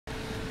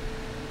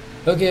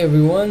Okay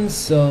everyone,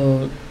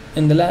 so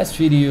in the last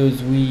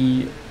videos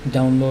we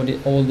downloaded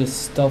all this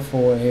stuff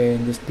over here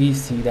in this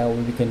PC that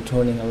will be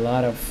controlling a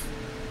lot of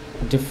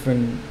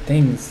different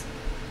things.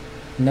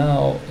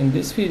 Now in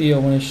this video I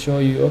want to show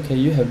you, okay,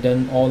 you have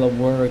done all the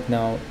work.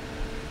 Now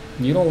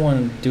you don't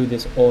want to do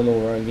this all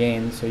over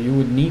again, so you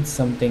would need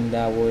something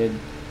that would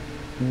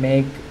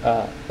make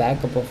a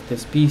backup of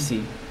this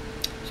PC.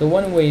 So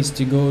one way is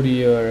to go to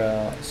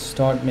your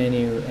start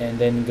menu and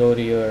then go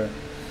to your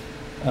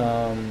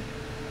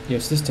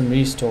system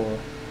restore,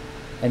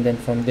 and then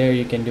from there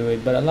you can do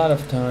it. But a lot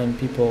of time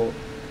people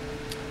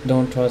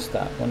don't trust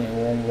that one, it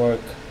won't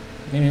work.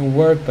 I mean, it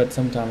work, but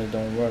sometimes it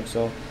don't work.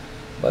 So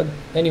but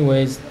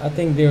anyways, I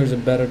think there's a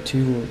better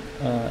tool,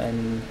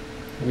 and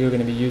we're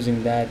going to be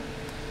using that.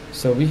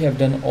 So we have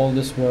done all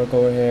this work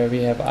over here.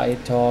 We have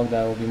iTalk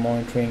that will be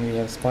monitoring, we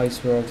have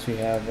Spiceworks, we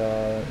have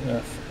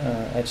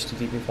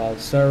HTTP file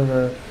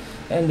server,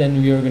 and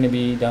then we are going to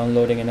be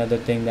downloading another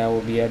thing that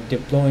will be a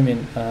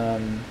deployment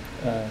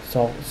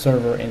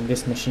server in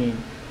this machine.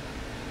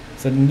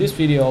 So in this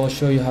video I'll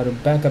show you how to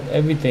back up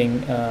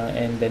everything,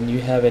 and then you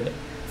have it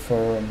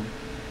for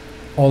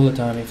all the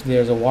time. If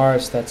there's a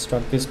virus that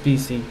struck this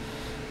PC,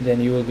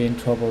 then you will be in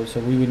trouble. So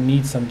we would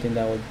need something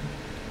that would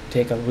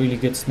take a really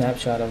good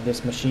snapshot of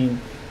this machine,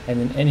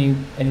 and then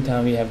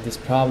anytime we have this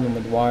problem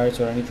with virus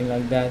or anything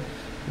like that,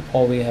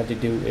 all we have to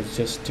do is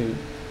just to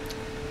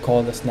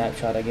call the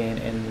snapshot again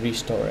and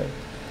restore it.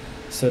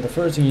 So the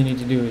first thing you need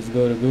to do is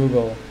go to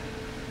Google.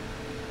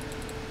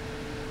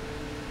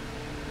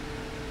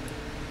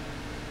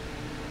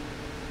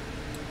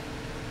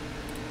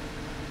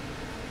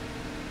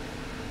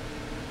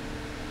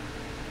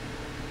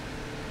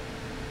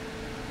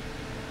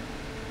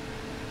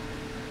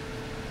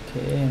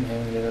 Okay, I'm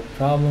having a little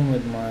problem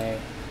with my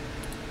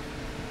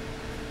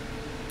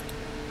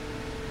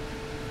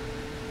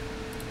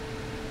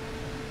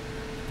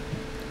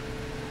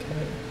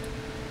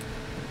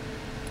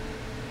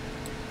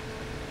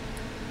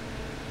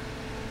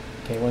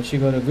okay, once you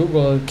go to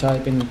Google,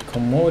 type in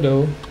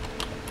Comodo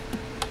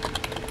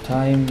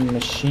time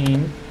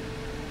machine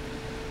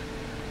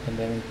and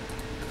then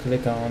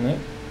click on it.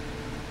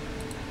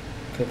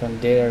 Click on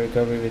data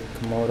recovery with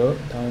Comodo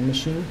time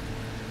machine.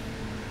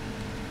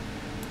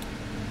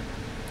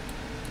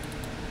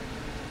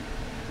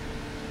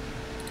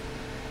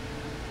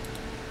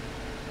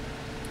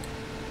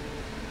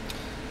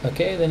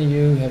 Okay, then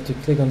you have to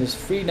click on this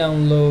free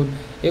download.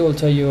 It will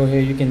tell you over here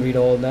you can read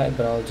all that,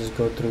 but I'll just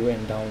go through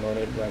and download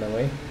it right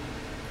away.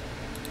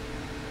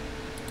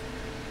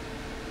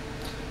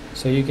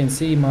 So you can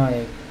see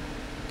my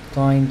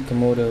client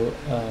Comodo,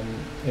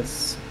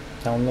 it's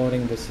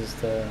downloading. This is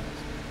the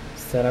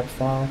setup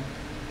file.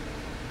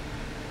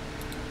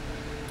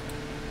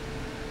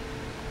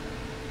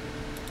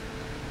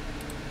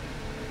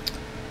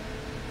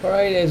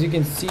 Alright, as you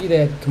can see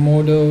that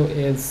Comodo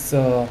is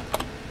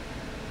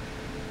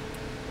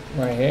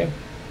right here.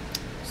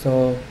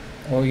 So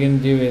all we're going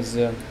to do is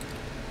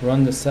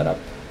run the setup.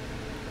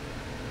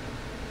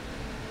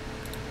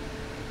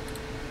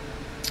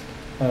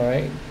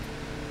 Alright,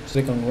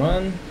 click on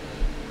run,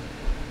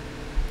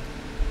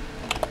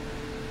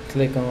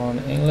 click on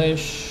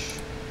English,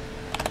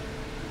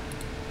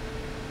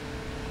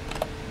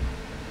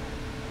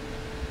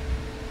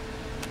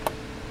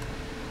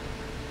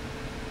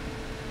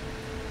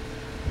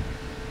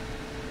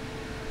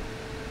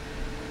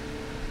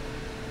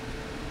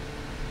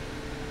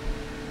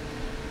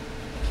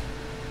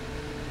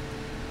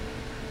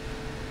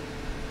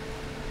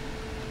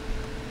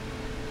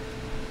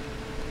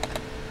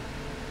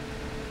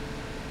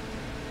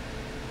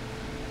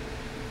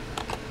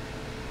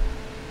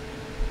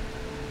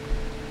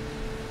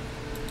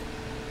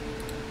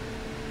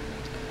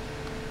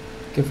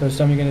 okay, first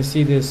time you're going to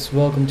see this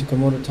welcome to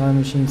Comodo time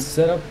machine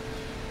setup,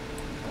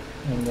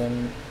 and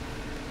then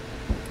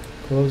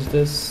close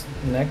this,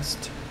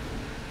 next,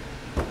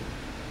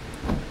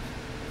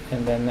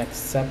 and then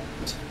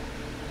accept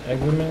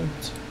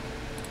agreement,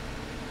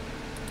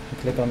 and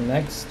click on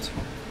next,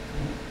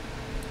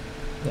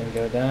 then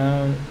go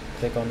down,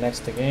 click on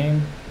next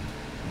again,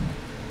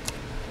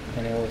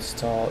 and it will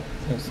start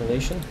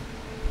installation.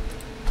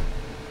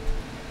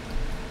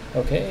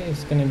 Okay,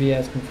 it's going to be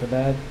asking for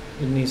that.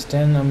 It needs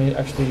 10. I'm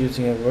actually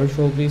using a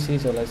virtual PC,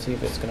 so let's see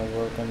if it's going to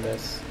work on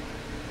this.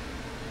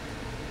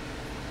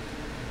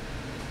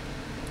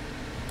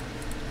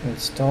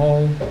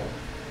 Install,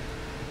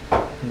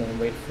 and then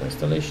wait for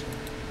installation.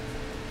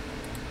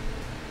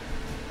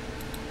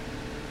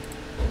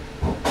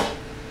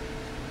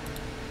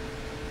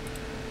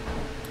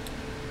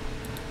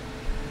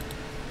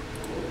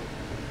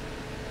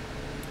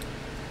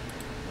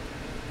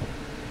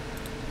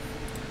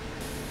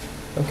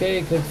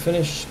 Okay, click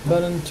finish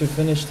button to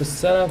finish the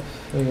setup.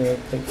 We're gonna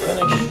click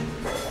finish.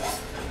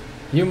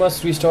 You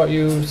must restart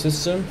your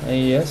system,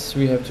 and yes,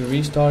 we have to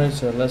restart it,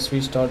 so let's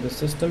restart the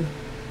system.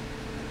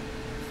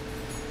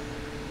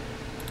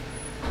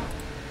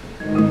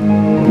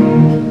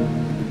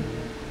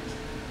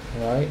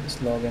 Alright,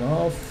 it's logging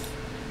off.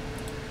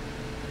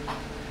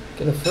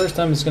 Okay, the first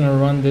time it's gonna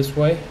run this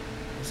way.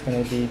 it's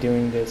gonna be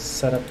doing this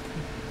setup,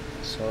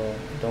 so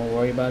don't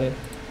worry about it.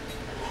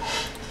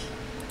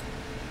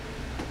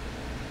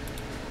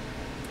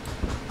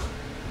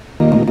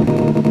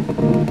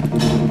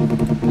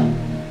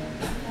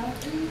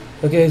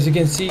 Okay, as you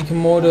can see,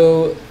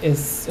 Comodo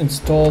is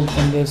installed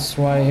in this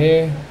right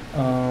here.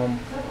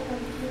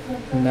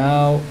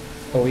 Now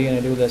what we're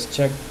gonna do, let's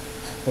check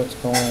what's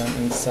going on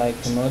inside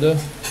Comodo.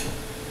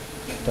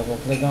 Double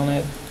click on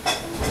it.